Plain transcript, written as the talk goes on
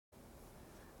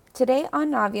Today on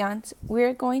Naviance,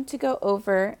 we're going to go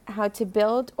over how to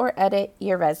build or edit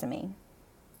your resume.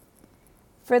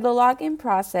 For the login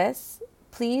process,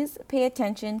 please pay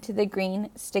attention to the green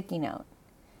sticky note.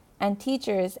 And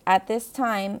teachers, at this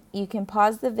time, you can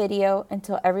pause the video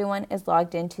until everyone is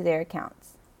logged into their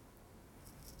accounts.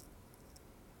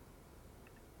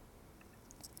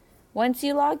 Once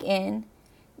you log in,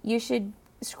 you should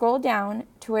scroll down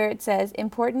to where it says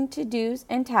Important To-Dos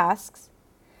and Tasks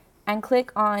and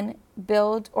click on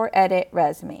Build or Edit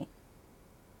Resume.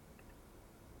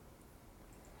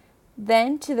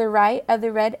 Then to the right of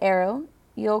the red arrow,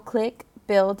 you'll click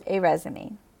Build a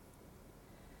Resume.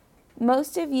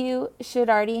 Most of you should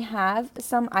already have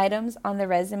some items on the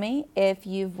resume if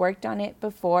you've worked on it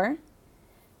before.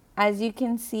 As you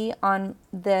can see on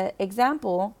the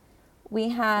example, we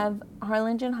have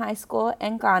Harlingen High School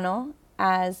and Gano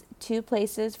as 2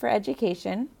 places for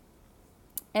education.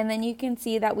 And then you can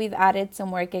see that we've added some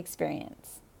work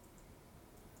experience.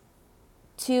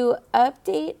 To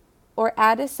update or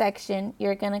add a section,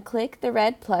 you're going to click the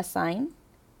red plus sign.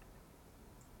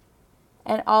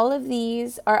 And all of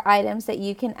these are items that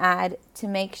you can add to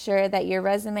make sure that your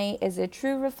resume is a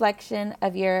true reflection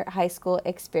of your high school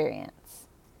experience.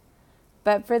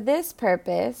 But for this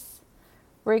purpose,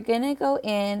 we're going to go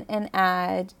in and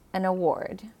add an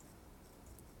award.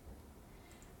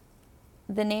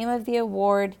 The name of the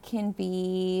award can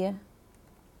be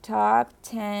Top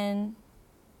 10%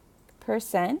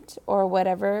 or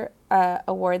whatever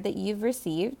award that you've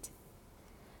received.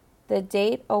 The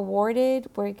date awarded,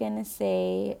 we're going to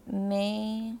say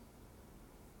May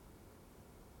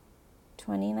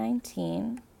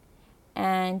 2019.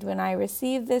 And when I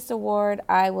received this award,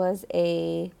 I was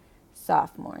a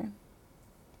sophomore.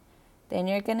 Then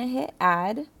you're going to hit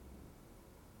Add.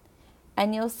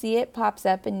 And you'll see it pops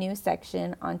up a new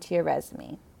section onto your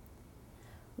resume.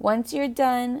 Once you're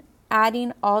done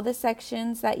adding all the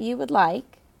sections that you would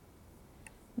like,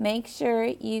 make sure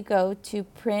you go to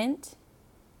Print,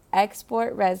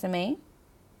 Export Resume.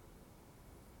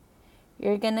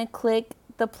 You're going to click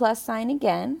the plus sign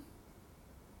again.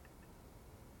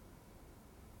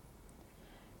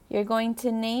 You're going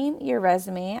to name your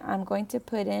resume. I'm going to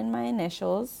put in my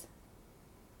initials.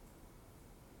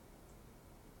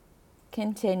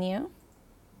 Continue.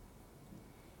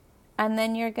 And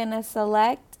then you're going to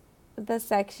select the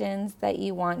sections that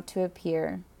you want to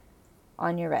appear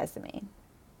on your resume.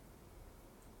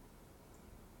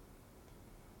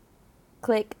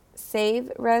 Click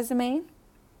Save Resume.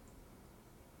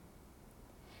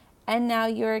 And now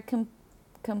you're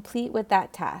complete with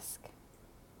that task.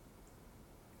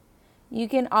 You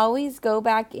can always go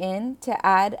back in to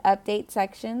add update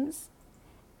sections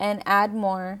and add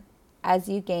more as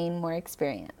you gain more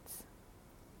experience.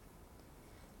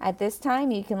 At this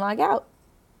time, you can log out.